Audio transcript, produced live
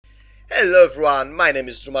Hello everyone, my name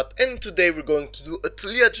is Drewmatth and today we're going to do a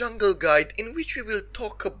Taliyah jungle guide in which we will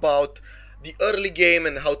talk about the early game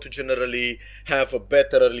and how to generally have a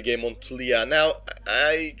better early game on Taliyah. Now,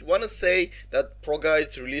 I want to say that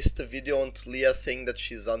ProGuides released a video on Taliyah saying that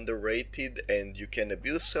she's underrated and you can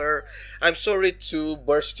abuse her. I'm sorry to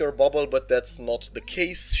burst your bubble, but that's not the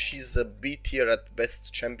case. She's a B tier at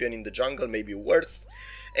best champion in the jungle, maybe worse.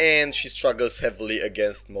 And she struggles heavily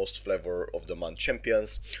against most flavor of the month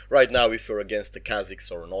champions. Right now, if you're against a Kha'Zix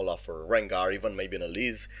or an Olaf or a Rengar, even maybe an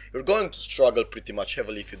Elise, you're going to struggle pretty much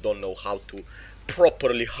heavily if you don't know how to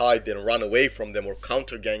properly hide and run away from them or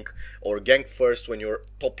counter gank or gank first when your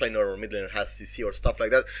top laner or mid laner has CC or stuff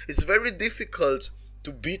like that. It's very difficult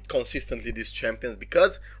to beat consistently these champions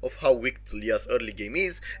because of how weak Taliyah's early game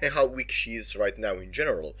is and how weak she is right now in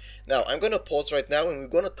general. Now, I'm gonna pause right now and we're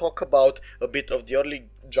gonna talk about a bit of the early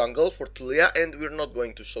jungle for Taliyah, and we're not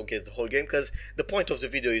going to showcase the whole game because the point of the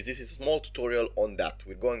video is this is a small tutorial on that.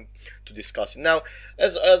 We're going to discuss it. Now,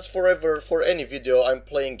 as forever, for any video, I'm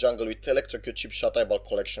playing jungle with SoloQ, Chip Shot, ADBlock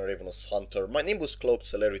Collection, Ravenous Hunter, my Nimbus Cloak,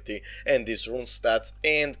 Celerity, and these rune stats,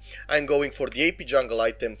 and I'm going for the AP jungle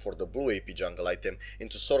item, for the blue AP jungle item,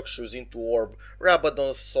 into SoloQ shoes, into Orb,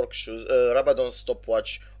 Rabadon's SoloQ shoes, Rabadon's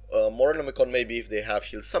stopwatch, Morelomicon maybe if they have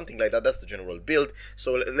heals, something like that. That's the general build,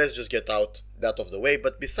 so let's just get out that of the way.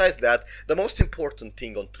 But besides that, the most important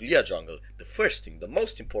thing on Taliyah jungle, the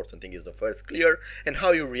most important thing is the first clear and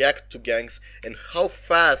how you react to ganks and how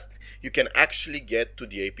fast you can actually get to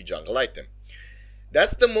the AP jungle item.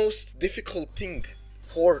 That's the most difficult thing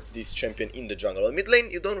for this champion in the jungle. On mid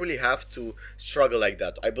lane, you don't really have to struggle like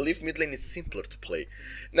that. I believe mid lane is simpler to play.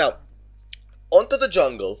 Now, onto the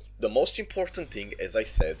jungle, the most important thing, as I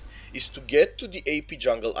said, is to get to the AP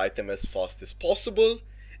jungle item as fast as possible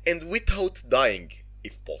and without dying,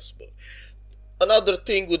 if possible. Another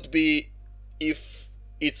thing would be if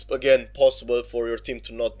it's again possible for your team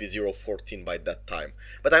to not be 0-14 by that time.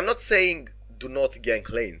 But I'm not saying do not gank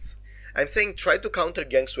lanes. I'm saying try to counter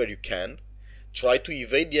ganks where you can. Try to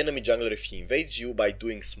evade the enemy jungler if he invades you by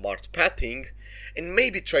doing smart pathing, and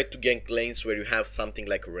maybe try to gank lanes where you have something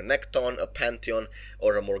like a Renekton, a Pantheon,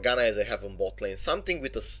 or a Morgana as I have on bot lane. Something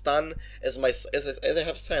with a stun as I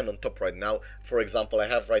have Sand on top right now. For example, I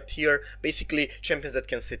have right here basically champions that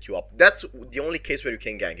can set you up. That's the only case where you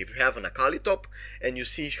can gank. If you have an Akali top and you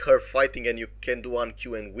see her fighting and you can do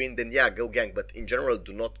 1Q and win, then yeah, go gank. But in general,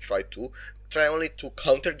 do not try to. Try only to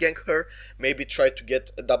counter gank her. Maybe try to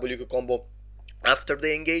get a WQ combo after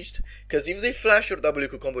they engaged, because if they flash your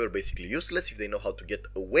WQ combo, you're basically useless. If they know how to get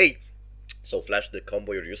away, so flash the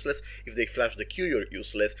combo, you're useless. If they flash the Q, you're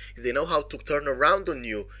useless. If they know how to turn around on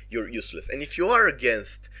you, you're useless. And if you are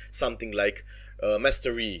against something like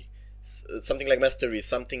Mastery, something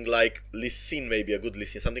like Lee Sin, maybe a good Lee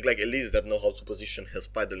Sin, something like Elise that know how to position her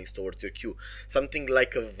spiderlings towards your Q, something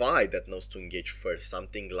like a Vi that knows to engage first,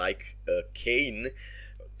 something like Kayn,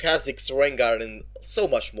 Kha'Zix, Rengar, and so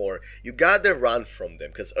much more, you gotta run from them,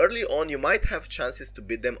 because early on you might have chances to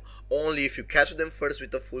beat them only if you catch them first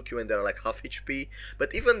with a full Q and they're like half HP,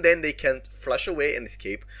 but even then they can flash away and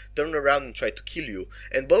escape, turn around and try to kill you,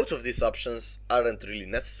 and both of these options aren't really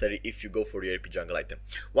necessary if you go for the AP jungle item.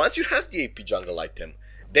 Once you have the AP jungle item,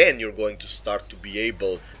 then you're going to start to be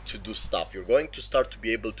able to do stuff. You're going to start to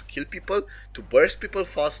be able to kill people, to burst people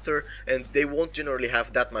faster, and they won't generally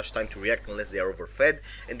have that much time to react unless they are overfed,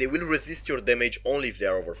 and they will resist your damage only if they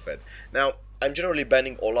are overfed. Now, I'm generally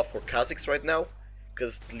banning Olaf or Kha'Zix right now,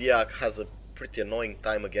 because Taliyah has a pretty annoying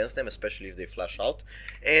time against them, especially if they flash out.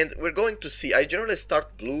 And we're going to see, I generally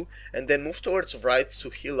start blue and then move towards right to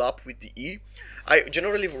heal up with the E. I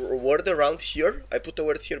generally ward around here. I put a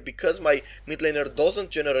ward here because my mid laner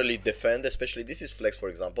doesn't generally defend, especially this is flex for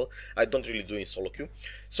example. I don't really do in SoloQ.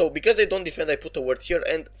 So because I don't defend, I put a ward here,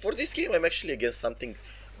 and for this game I'm actually against something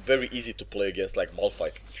very easy to play against, like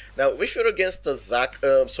Malphite. Now, if you're against a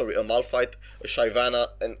Malphite, a Shyvana,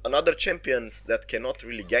 and another champions that cannot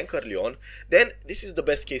really gank early on, then this is the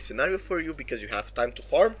best case scenario for you because you have time to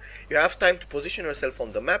farm, you have time to position yourself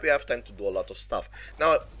on the map, you have time to do a lot of stuff.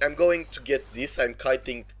 Now, I'm going to get this, I'm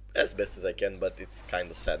kiting as best as I can, but it's kind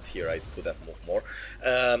of sad here, I could have moved more.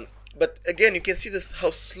 But again, you can see this how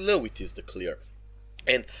slow it is, the clear.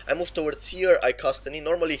 And I move towards here, I cast an E.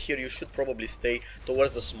 Normally here you should probably stay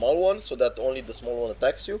towards the small one so that only the small one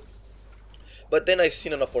attacks you. But then I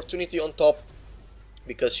seen an opportunity on top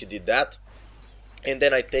because she did that. And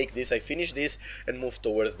then I take this, I finish this and move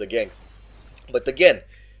towards the gank. But again,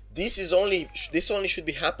 this only should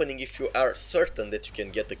be happening if you are certain that you can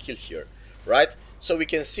get a kill here, right? So we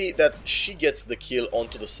can see that she gets the kill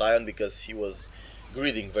onto the Scion because he was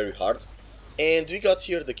greeding very hard. And we got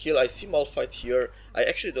here the kill. I see Malphite here. I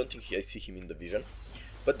actually don't think I see him in the vision.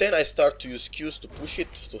 But then I start to use Qs to push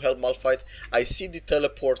it to help Malphite. I see the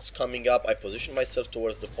teleports coming up. I position myself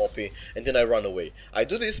towards the Poppy and then I run away. I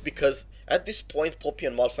do this because at this point Poppy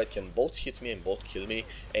and Malphite can both hit me and both kill me,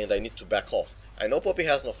 and I need to back off. I know Poppy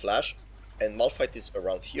has no flash and Malphite is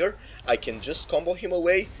around here. I can just combo him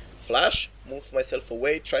away, flash, move myself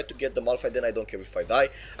away, try to get the Malphite, then I don't care if I die.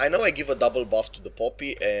 I know I give a double buff to the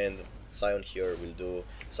Poppy, and Sion here will do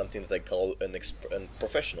something that I call an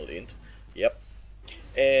professional int. Yep.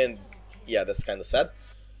 And yeah, that's kind of sad.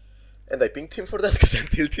 And I pinged him for that because I'm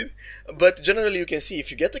tilted. But generally you can see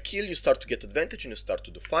if you get a kill, you start to get advantage and you start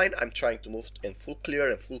to do fine. I'm trying to move in full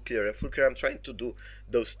clear and full clear and full clear. I'm trying to do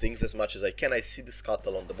those things as much as I can. I see the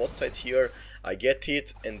scuttle on the bot side here. I get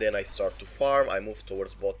it and then I start to farm. I move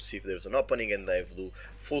towards bot to see if there's an opening and I do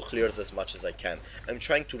full clears as much as I can. I'm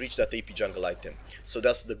trying to reach that AP jungle item. So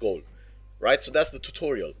that's the goal. Right, so that's the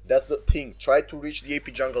tutorial, that's the thing. Try to reach the AP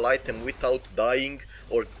jungle item without dying,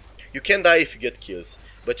 or you can die if you get kills,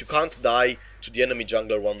 but you can't die to the enemy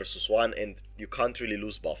jungler 1 versus 1, and you can't really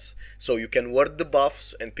lose buffs. So you can ward the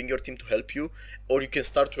buffs and ping your team to help you, or you can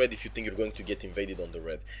start red if you think you're going to get invaded on the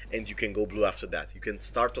red, and you can go blue after that. You can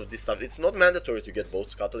start off this stuff. It's not mandatory to get both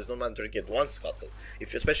scuttle, it's not mandatory to get one scuttle,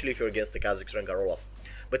 especially if you're against the Kha'Zix, Rengar, Olaf.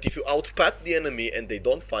 But if you outpat the enemy and they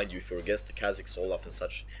don't find you, if you're against the Kha'Zix, Olaf and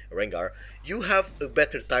such Rengar, you have a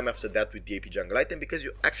better time after that with the AP jungle item because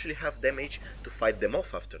you actually have damage to fight them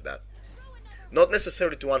off after that. Not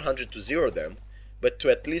necessarily to 100 to 0 them, but to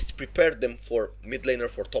at least prepare them for mid laner,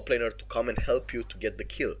 for top laner to come and help you to get the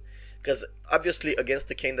kill. Because obviously against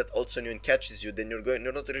the Kayn that ults on you and catches you, then you're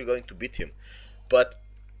not really going to beat him. But,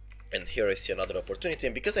 and here I see another opportunity,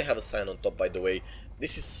 and because I have a Sion on top, by the way,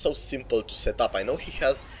 this is so simple to set up. I know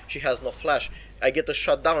she has no flash. I get a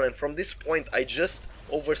shutdown, and from this point I just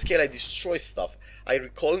overscale, I destroy stuff. I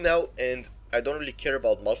recall now, and I don't really care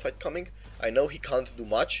about Malphite coming. I know he can't do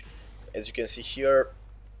much. As you can see here,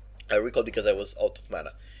 I recall because I was out of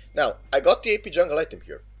mana. Now, I got the AP jungle item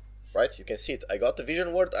here. Right, you can see it. I got the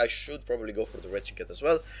vision ward. I should probably go for the red trinket as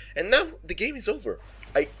well. And now the game is over.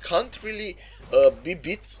 I can't really be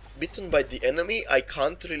beaten by the enemy. I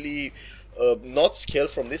can't really not scale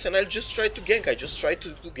from this, and I'll just try to gank. I just try to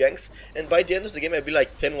do ganks, and by the end of the game I'll be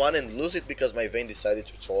like 10-1 and lose it because my Vayne decided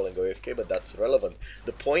to troll and go AFK, but that's irrelevant.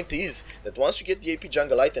 The point is that once you get the AP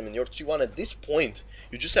jungle item and you're 3-1 at this point,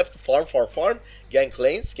 you just have to farm, gank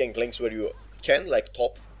lanes where you can, like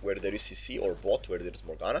top where there is CC, or bot where there is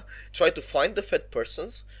Morgana. Try to find the fed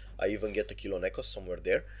persons. I even get a kill on Echo somewhere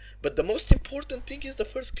there. But the most important thing is the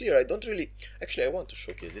first clear. I don't really... Actually, I want to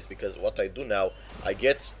showcase this because what I do now, I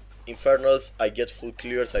get Infernals, I get full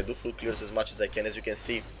clears, I do full clears as much as I can. As you can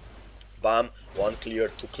see, bam, 1 clear,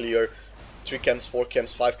 2 clear, 3 camps, 4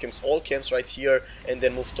 camps, 5 camps, all camps right here, and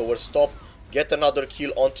then move towards top, get another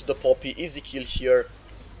kill onto the Poppy, easy kill here,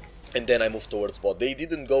 and then I move towards bot. They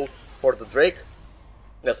didn't go for the Drake.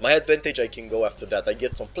 That's my advantage. I can go after that. I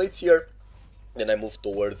get some plates here, then I move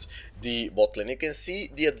towards the bot lane. You can see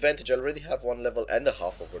the advantage. I already have 1.5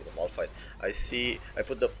 levels over the Malphite. I see, I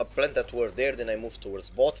put a plant that were there, then I move towards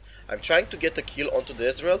bot. I'm trying to get a kill onto the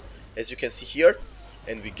Ezreal, as you can see here,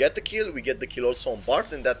 and we get the kill. We get the kill also on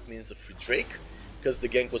Bard, and that means a free Drake, because the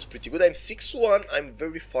gank was pretty good. I'm 6-1, I'm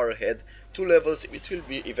very far ahead. 2 levels, it will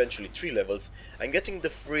be eventually 3 levels. I'm getting the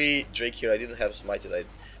free Drake here. I didn't have smited, I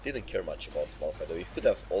didn't care much about Malphite, though. He could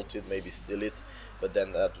have ulted, maybe steal it, but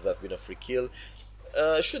then that would have been a free kill.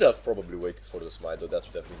 Should have probably waited for the smite, though. That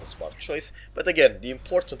would have been a smart choice. But again, the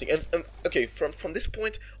important thing, and okay, from this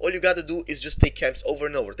point, all you gotta do is just take camps over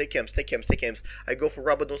and over. Take camps, take camps, take camps. I go for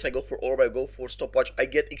Rabadons, I go for Orb, I go for Stopwatch. I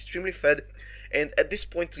get extremely fed, and at this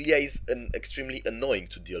point, Taliyah is extremely annoying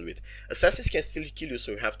to deal with. Assassins can still kill you,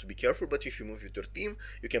 so you have to be careful, but if you move with your team,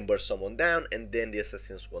 you can burst someone down, and then the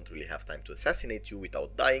assassins won't really have time to assassinate you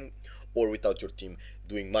without dying, or without your team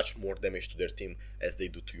doing much more damage to their team as they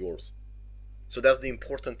do to yours. So that's the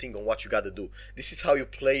important thing on what you gotta do. This is how you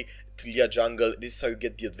play Taliyah jungle, this is how you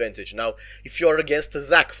get the advantage. Now, if you're against a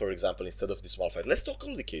Zac, for example, instead of this Malphite, let's talk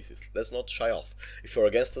all the cases, let's not shy off. If you're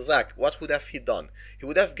against a Zac, what would have he done? He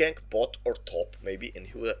would have ganked bot or top, maybe, and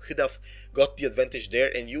he would have got the advantage there,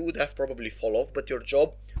 and you would have probably fall off, but your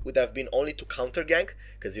job would have been only to counter gank,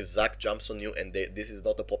 because if Zac jumps on you, and this is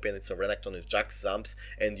not a Poppy and it's a Renekton, if Zac jumps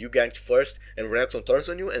and you ganked first, and Renekton turns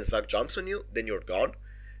on you, and Zac jumps on you, then you're gone.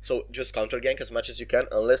 So just counter gank as much as you can,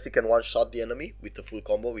 unless you can one-shot the enemy with a full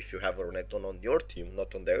combo if you have a Renekton on your team,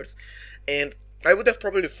 not on theirs. And I would have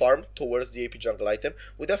probably farmed towards the AP jungle item,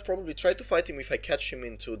 would have probably tried to fight him if I catch him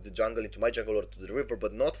into the jungle, into my jungle or to the river,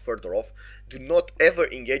 but not further off. Do not ever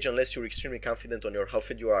engage unless you're extremely confident on how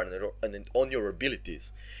fit you are and on your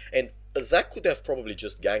abilities. And Zac could have probably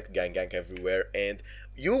just gank everywhere, and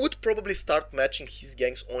you would probably start matching his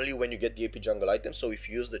ganks only when you get the AP jungle item. So if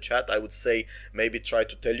you use the chat, I would say maybe try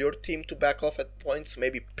to tell your team to back off at points,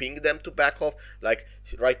 maybe ping them to back off. Like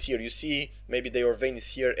right here, you see maybe their vein is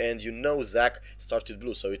here, and you know Zac started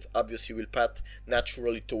blue, so it's obvious he will path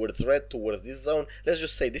naturally towards red, towards this zone. Let's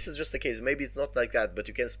just say this is just a case, maybe it's not like that, but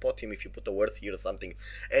you can spot him if you put a word here or something,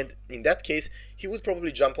 and in that case he would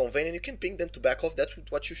probably jump on vein and you can ping them to back off. That's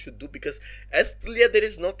what you should do, because as Taliyah there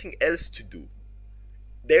is nothing else to do.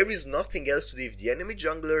 There is nothing else to do. If the enemy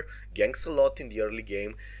jungler ganks a lot in the early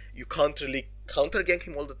game, you can't really counter gank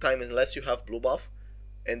him all the time unless you have blue buff.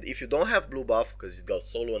 And if you don't have blue buff, because it got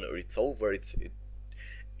solo and it's over,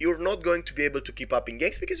 you're not going to be able to keep up in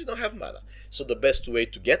ganks because you don't have mana. So the best way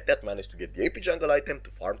to get that mana is to get the AP jungle item,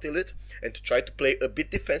 to farm till it, and to try to play a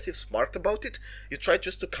bit defensive, smart about it. You try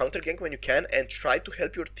just to counter gank when you can and try to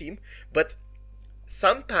help your team, but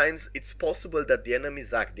sometimes it's possible that the enemy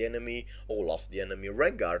Zac, the enemy Olaf, the enemy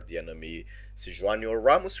Rengar, the enemy Sejuani or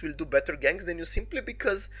Rammus will do better ganks than you, simply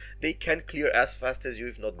because they can clear as fast as you,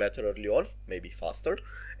 if not better early on, maybe faster.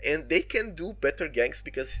 And they can do better ganks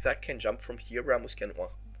because Zac can jump from here, Rammus can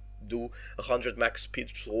do 100 max speed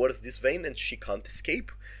towards this vein and she can't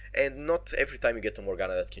escape. And not every time you get a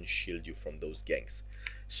Morgana that can shield you from those ganks.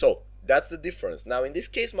 So that's the difference. Now in this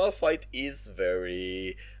case, Malphite is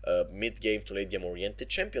very mid-game to late-game oriented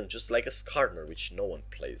champion, just like a Skarner, which no one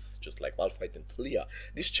plays, just like Malphite and Taliyah.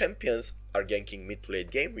 These champions are ganking mid to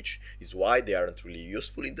late game, which is why they aren't really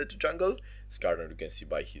useful in the jungle. Skarner, you can see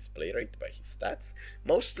by his play rate, by his stats.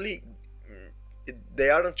 Mostly, they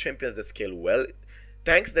aren't champions that scale well.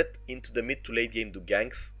 Tanks that into the mid to late game do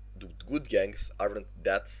good ganks aren't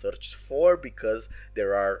that searched for, because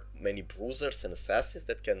there are many bruisers and assassins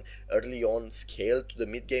that can early on scale to the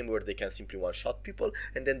mid game where they can simply one-shot people,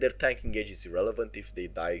 and then their tank engage is irrelevant if they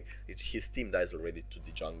die, if his team dies already to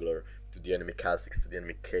the jungler, to the enemy Kha'Zix, to the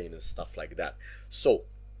enemy Kayn and stuff like that. So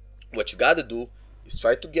what you gotta do is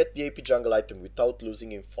try to get the AP jungle item without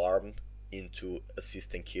losing in farm into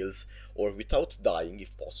assist and kills, or without dying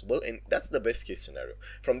if possible, and that's the best case scenario.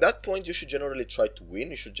 From that point you should generally try to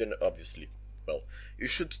win. You should obviously, well, you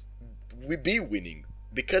should be winning,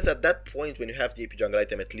 because at that point when you have the AP jungle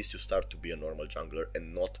item, at least you start to be a normal jungler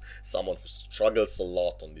and not someone who struggles a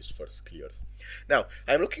lot on these first clears. Now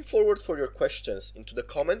I'm looking forward for your questions into the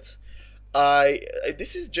comments.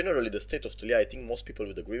 This is generally the state of Taliyah. I think most people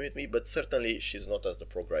would agree with me, but certainly she's not, as the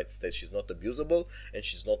pro guide states, she's not abusable and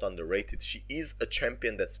she's not underrated. She is a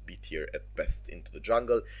champion that's B tier at best into the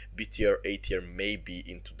jungle, B tier, A tier, maybe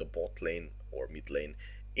into the bot lane or mid lane.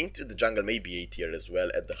 Into the jungle, maybe A tier as well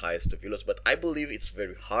at the highest of elos, but I believe it's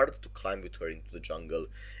very hard to climb with her into the jungle,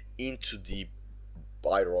 into the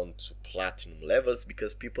Byron to platinum levels,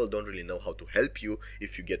 because people don't really know how to help you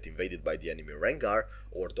if you get invaded by the enemy Rengar,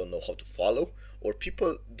 or don't know how to follow, or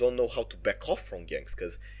people don't know how to back off from ganks,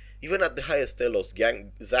 because even at the highest elos,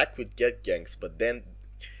 Zac would get ganks, but then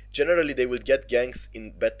generally they will get ganks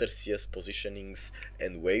in better CS positionings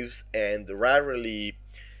and waves, and rarely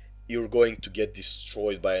you're going to get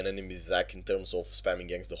destroyed by an enemy Zac in terms of spamming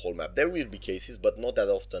ganks the whole map. There will be cases, but not that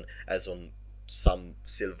often as on some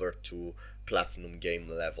silver to platinum game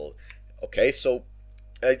level. Okay, so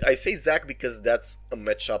I say Zac because that's a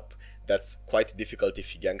matchup that's quite difficult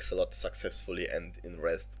if he ganks a lot successfully, and in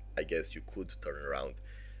rest I guess you could turn around.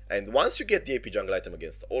 And once you get the AP jungle item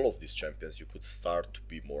against all of these champions, you could start to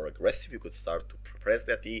be more aggressive, you could start to press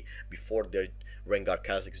that E before their Rengar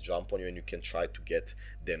Kha'Zix jump on you and you can try to get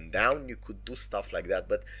them down. You could do stuff like that,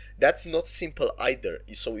 but that's not simple either.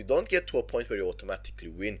 So you don't get to a point where you automatically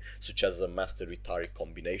win, such as a Master Ritari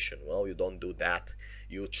combination. Well, you don't do that.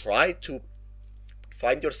 You try to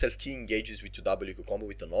find yourself key engages with your WQ combo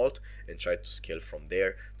with an ult and try to scale from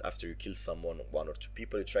there. After you kill someone, one or two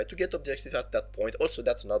people, you try to get objectives at that point. Also,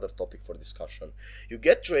 that's another topic for discussion. You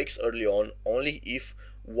get drakes early on only if,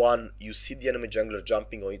 one, you see the enemy jungler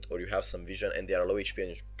jumping on it, or you have some vision and they are low HP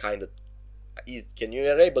and you kind of you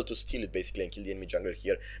are able to steal it basically and kill the enemy jungler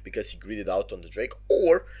here because he greeded out on the Drake,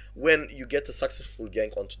 or when you get a successful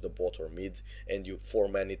gank onto the bot or mid and you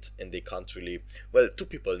 4-man it and they can't really, well, 2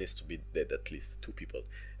 people needs to be dead, at least 2 people.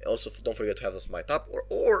 And also don't forget to have the smite up,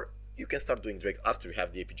 or you can start doing Drake after you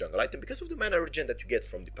have the AP jungle item because of the mana regen that you get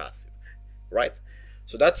from the passive, right?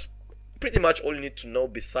 So that's pretty much all you need to know,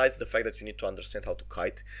 besides the fact that you need to understand how to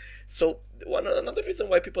kite. So another reason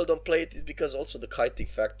why people don't play it is because also the kiting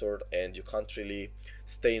factor, and you can't really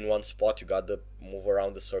stay in one spot. You gotta move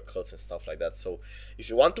around the circles and stuff like that. So if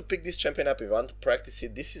you want to pick this champion up, if you want to practice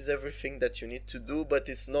it, this is everything that you need to do, but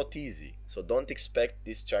it's not easy. So don't expect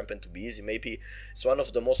this champion to be easy. Maybe it's one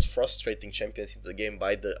of the most frustrating champions in the game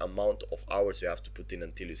by the amount of hours you have to put in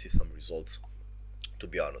until you see some results, to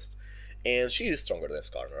be honest. And she is stronger than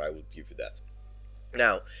Skarner, I would give you that.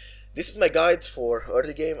 Now, this is my guide for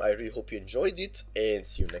early game. I really hope you enjoyed it, and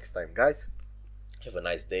see you next time, guys. Have a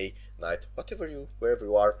nice day, night, wherever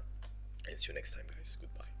you are, and see you next time, guys.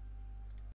 Goodbye.